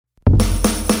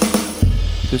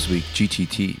This week,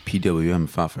 GTT PWM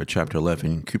filed for Chapter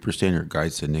 11, Cooper Standard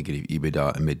guides to negative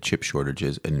EBITDA amid chip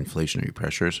shortages and inflationary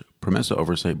pressures. Promesa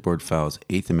Oversight Board files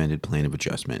 8th amended plan of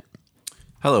adjustment.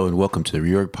 Hello and welcome to the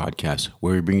Reorg Podcast,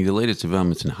 where we bring you the latest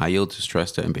developments in high yield,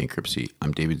 distressed debt, and bankruptcy.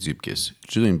 I'm David Zupkis.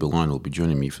 Julian Boulan will be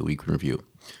joining me for the week in review.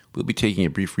 We'll be taking a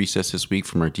brief recess this week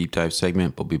from our deep dive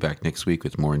segment, but we'll be back next week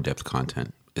with more in-depth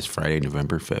content. It's Friday,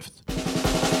 November 5th.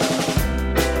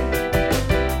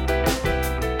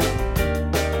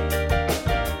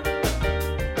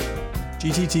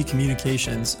 GTT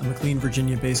Communications, a McLean,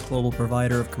 Virginia-based global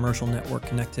provider of commercial network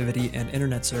connectivity and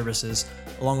internet services,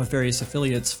 along with various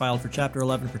affiliates, filed for Chapter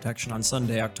 11 protection on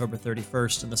Sunday, October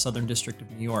 31st in the Southern District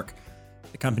of New York.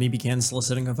 The company began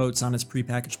soliciting votes on its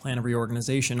prepackaged plan of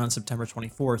reorganization on September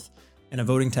 24th, and a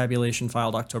voting tabulation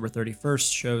filed October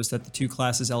 31st shows that the two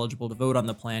classes eligible to vote on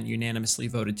the plan unanimously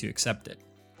voted to accept it.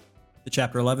 The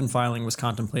Chapter 11 filing was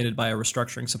contemplated by a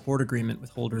restructuring support agreement with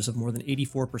holders of more than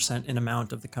 84% in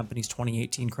amount of the company's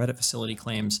 2018 credit facility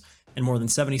claims and more than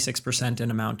 76% in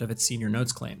amount of its senior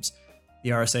notes claims. The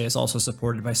RSA is also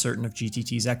supported by certain of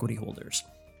GTT's equity holders.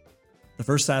 The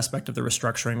first aspect of the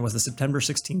restructuring was the September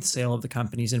 16th sale of the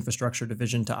company's infrastructure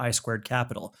division to I Squared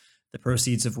Capital, the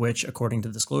proceeds of which, according to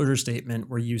the disclosure statement,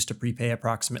 were used to prepay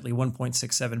approximately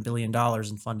 $1.67 billion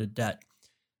in funded debt.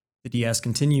 The DS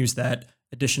continues that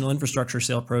additional infrastructure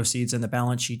sale proceeds and the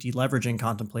balance sheet deleveraging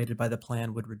contemplated by the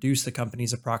plan would reduce the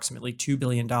company's approximately $2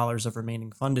 billion of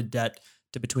remaining funded debt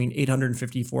to between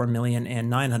 $854 million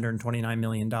and $929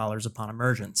 million upon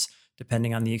emergence,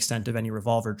 depending on the extent of any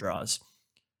revolver draws.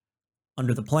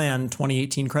 Under the plan,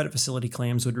 2018 credit facility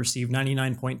claims would receive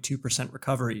 99.2%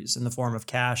 recoveries in the form of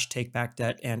cash, take-back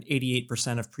debt, and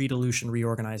 88% of pre-dilution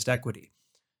reorganized equity.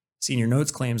 Senior notes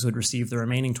claims would receive the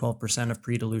remaining 12% of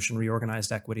pre-dilution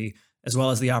reorganized equity, as well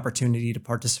as the opportunity to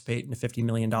participate in a $50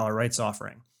 million rights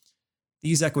offering.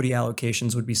 These equity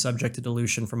allocations would be subject to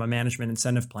dilution from a management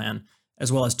incentive plan,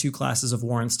 as well as two classes of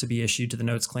warrants to be issued to the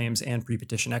notes claims and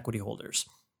pre-petition equity holders.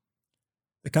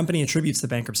 The company attributes the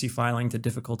bankruptcy filing to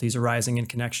difficulties arising in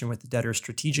connection with the debtor's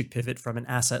strategic pivot from an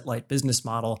asset-light business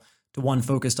model to one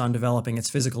focused on developing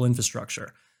its physical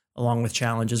infrastructure, along with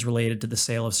challenges related to the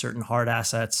sale of certain hard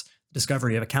assets,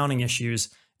 discovery of accounting issues,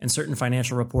 and certain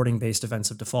financial reporting-based events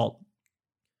of default.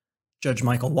 Judge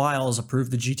Michael Wiles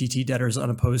approved the GTT debtor's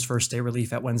unopposed first-day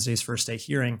relief at Wednesday's first-day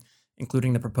hearing,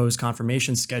 including the proposed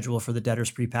confirmation schedule for the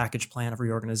debtor's prepackaged plan of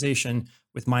reorganization,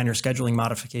 with minor scheduling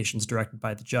modifications directed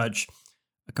by the judge.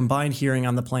 A combined hearing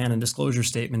on the plan and disclosure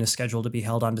statement is scheduled to be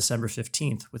held on December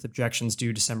 15th, with objections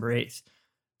due December 8th.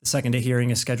 The second-day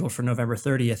hearing is scheduled for November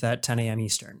 30th at 10 a.m.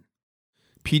 Eastern.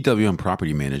 PWM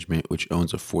Property Management, which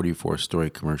owns a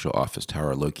 44-story commercial office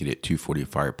tower located at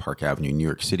 245 Park Avenue, New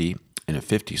York City, and a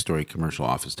 50-story commercial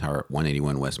office tower at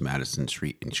 181 West Madison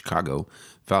Street in Chicago,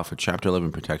 filed for Chapter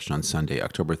 11 protection on Sunday,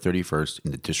 October 31st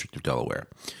in the District of Delaware.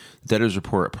 The debtors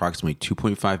report approximately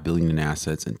 $2.5 billion in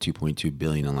assets and $2.2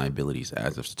 billion in liabilities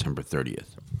as of September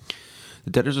 30th. The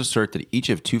debtors assert that each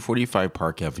of 245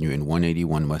 Park Avenue and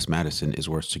 181 West Madison is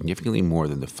worth significantly more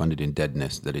than the funded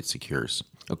indebtedness that it secures.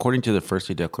 According to the first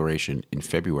day declaration, in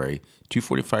February,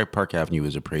 245 Park Avenue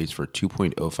was appraised for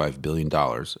 $2.05 billion,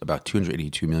 about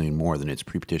 $282 million more than its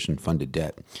pre-petition funded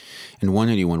debt, and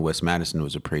 181 West Madison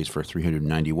was appraised for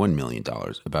 $391 million,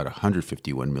 about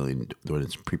 $151 million than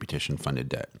its pre-petition funded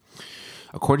debt.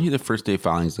 According to the first day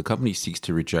filings, the company seeks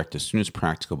to reject as soon as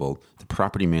practicable the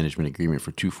property management agreement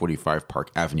for 245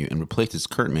 Park Avenue and replace its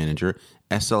current manager,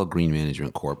 SL Green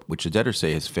Management Corp., which the debtors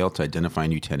say has failed to identify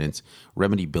new tenants,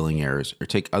 remedy billing errors, or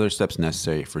take other steps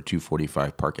necessary for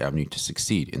 245 Park Avenue to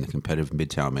succeed in the competitive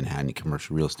Midtown Manhattan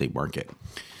commercial real estate market.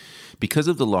 Because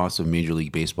of the loss of Major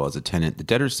League Baseball as a tenant, the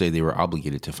debtors say they were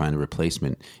obligated to find a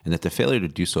replacement and that the failure to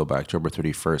do so by October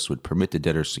 31st would permit the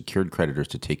debtors' secured creditors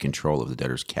to take control of the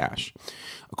debtors' cash.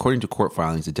 According to court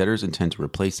filings, the debtors intend to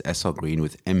replace SL Green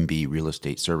with MB Real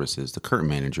Estate Services, the current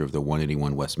manager of the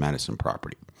 181 West Madison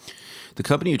property. The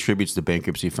company attributes the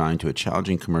bankruptcy filing to a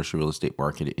challenging commercial real estate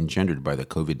market engendered by the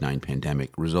COVID-19 pandemic,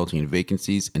 resulting in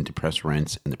vacancies and depressed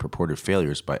rents and the purported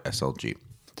failures by SLG.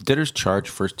 The debtors' charge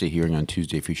first-day hearing on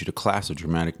Tuesday featured a class of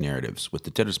dramatic narratives, with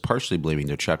the debtors partially blaming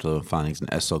their Chapter 11 findings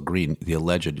on SL Green, the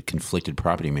alleged conflicted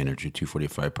property manager at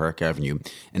 245 Park Avenue,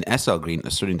 and SL Green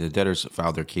asserting the debtors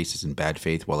filed their cases in bad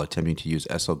faith while attempting to use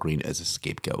SL Green as a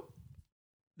scapegoat.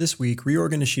 This week,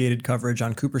 Reorg initiated coverage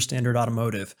on Cooper Standard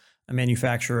Automotive, a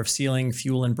manufacturer of sealing,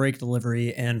 fuel and brake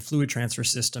delivery, and fluid transfer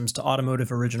systems to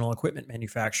automotive original equipment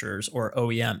manufacturers, or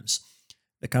OEMs.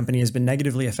 The company has been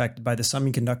negatively affected by the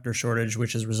semiconductor shortage,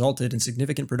 which has resulted in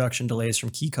significant production delays from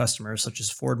key customers such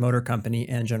as Ford Motor Company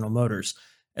and General Motors,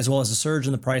 as well as a surge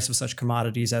in the price of such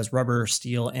commodities as rubber,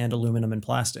 steel, and aluminum and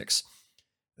plastics.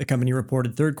 The company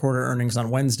reported third quarter earnings on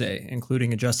Wednesday,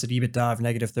 including adjusted EBITDA of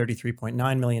negative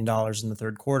 $33.9 million in the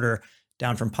third quarter,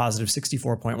 down from positive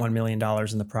 $64.1 million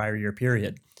in the prior year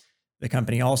period. The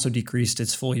company also decreased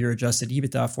its full-year adjusted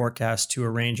EBITDA forecast to a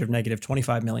range of negative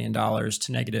 $25 million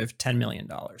to negative $10 million.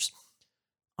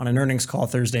 On an earnings call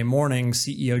Thursday morning,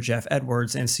 CEO Jeff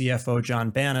Edwards and CFO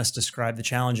John Banas described the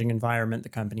challenging environment the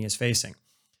company is facing.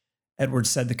 Edwards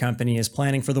said the company is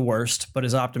planning for the worst, but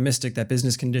is optimistic that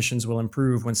business conditions will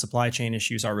improve when supply chain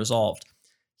issues are resolved.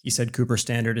 He said Cooper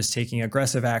Standard is taking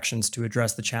aggressive actions to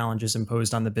address the challenges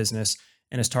imposed on the business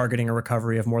and is targeting a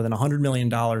recovery of more than $100 million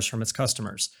from its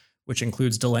customers, which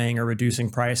includes delaying or reducing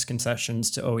price concessions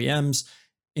to OEMs,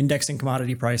 indexing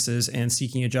commodity prices, and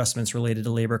seeking adjustments related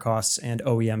to labor costs and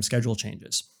OEM schedule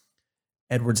changes.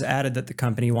 Edwards added that the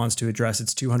company wants to address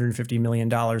its $250 million in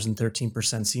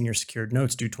 13% senior secured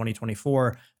notes due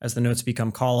 2024 as the notes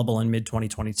become callable in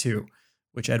mid-2022,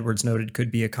 which Edwards noted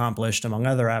could be accomplished, among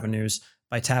other avenues,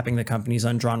 by tapping the company's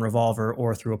undrawn revolver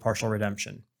or through a partial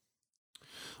redemption.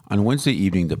 On Wednesday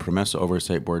evening, the PROMESA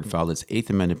Oversight Board filed its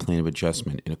 8th amended plan of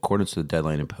adjustment in accordance with the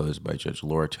deadline imposed by Judge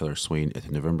Laura Taylor Swain at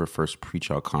the November 1st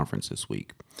pretrial conference this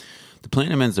week. The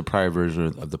plan amends the prior version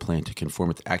of the plan to conform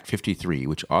with Act 53,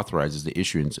 which authorizes the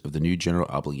issuance of the new general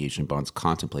obligation bonds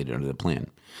contemplated under the plan.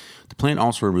 The plan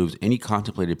also removes any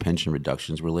contemplated pension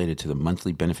reductions related to the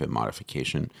monthly benefit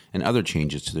modification and other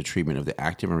changes to the treatment of the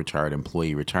active and retired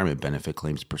employee retirement benefit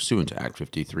claims pursuant to Act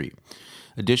 53.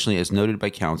 Additionally, as noted by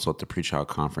counsel at the pretrial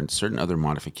conference, certain other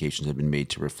modifications have been made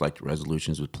to reflect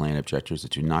resolutions with plan objectives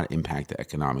that do not impact the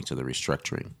economics of the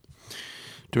restructuring.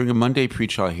 During a Monday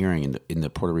pretrial hearing in the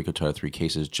Puerto Rico Title III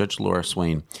cases, Judge Laura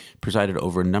Swain presided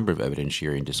over a number of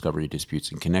evidentiary and discovery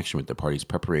disputes in connection with the parties'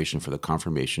 preparation for the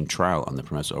confirmation trial on the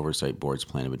PROMESA Oversight Board's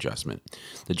plan of adjustment.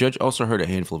 The judge also heard a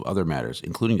handful of other matters,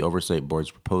 including the Oversight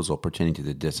Board's proposal pertaining to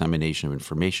the dissemination of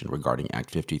information regarding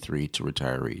Act 53 to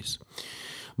retirees.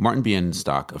 Martin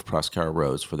Bienenstock of Proskauer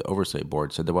Rose for the Oversight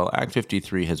Board said that while Act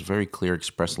 53 has very clear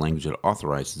express language that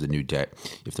authorizes the new debt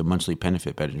if the monthly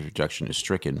benefit reduction is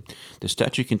stricken, the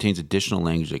statute contains additional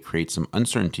language that creates some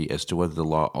uncertainty as to whether the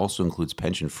law also includes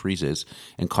pension freezes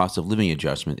and cost of living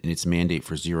adjustment in its mandate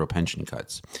for zero pension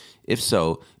cuts. If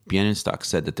so, Bienenstock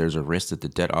said that there's a risk that the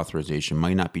debt authorization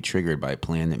might not be triggered by a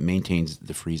plan that maintains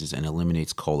the freezes and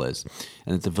eliminates COLAs,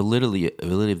 and that the validity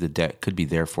of the debt could be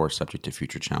therefore subject to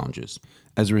future challenges.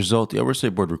 As a result, the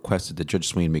Oversight Board requested that Judge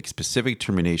Swain make specific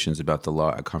determinations about the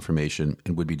law at confirmation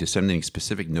and would be disseminating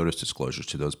specific notice disclosures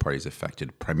to those parties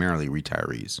affected, primarily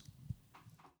retirees.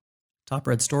 Top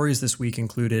read stories this week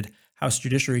included House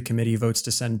Judiciary Committee votes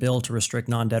to send bill to restrict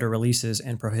non-debtor releases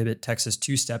and prohibit Texas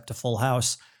two-step to full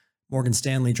house. Morgan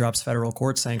Stanley drops federal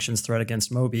court sanctions threat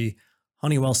against Moby.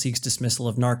 Honeywell seeks dismissal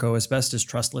of narco asbestos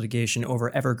trust litigation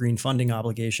over evergreen funding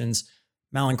obligations.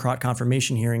 Mallinckrodt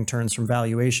confirmation hearing turns from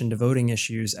valuation to voting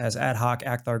issues as ad hoc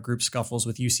Acthar Group scuffles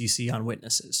with UCC on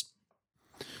witnesses.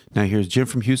 Now here's Jim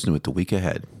from Houston with the week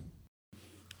ahead.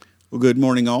 Well, good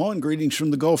morning all, and greetings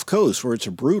from the Gulf Coast, where it's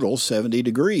a brutal 70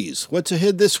 degrees. What's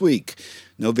ahead this week?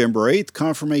 November 8th,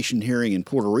 confirmation hearing in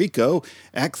Puerto Rico,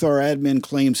 Acthar admin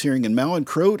claims hearing in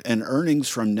Mallinckrodt, and earnings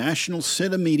from National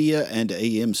Cinemedia and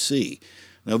AMC.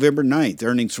 November 9th,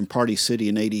 earnings from Party City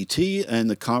and ADT, and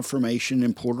the confirmation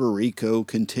in Puerto Rico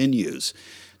continues.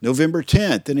 November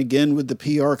 10th, and again with the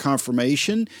PR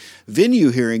confirmation, venue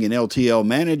hearing in LTL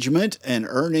Management, and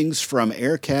earnings from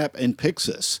AerCap and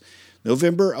Pyxis.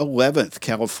 November 11th,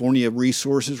 California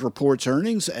Resources reports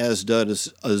earnings, as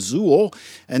does Azul.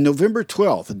 And November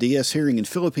 12th, a DS hearing in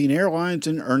Philippine Airlines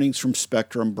and earnings from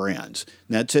Spectrum Brands.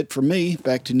 And that's it from me.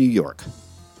 Back to New York.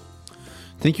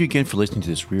 Thank you again for listening to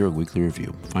this Reorg Weekly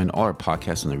Review. Find all our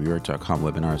podcasts on the Reorg.com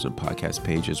webinars and podcast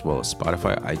page, as well as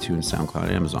Spotify, iTunes, SoundCloud,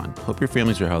 and Amazon. Hope your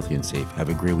families are healthy and safe. Have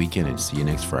a great weekend and see you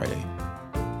next Friday.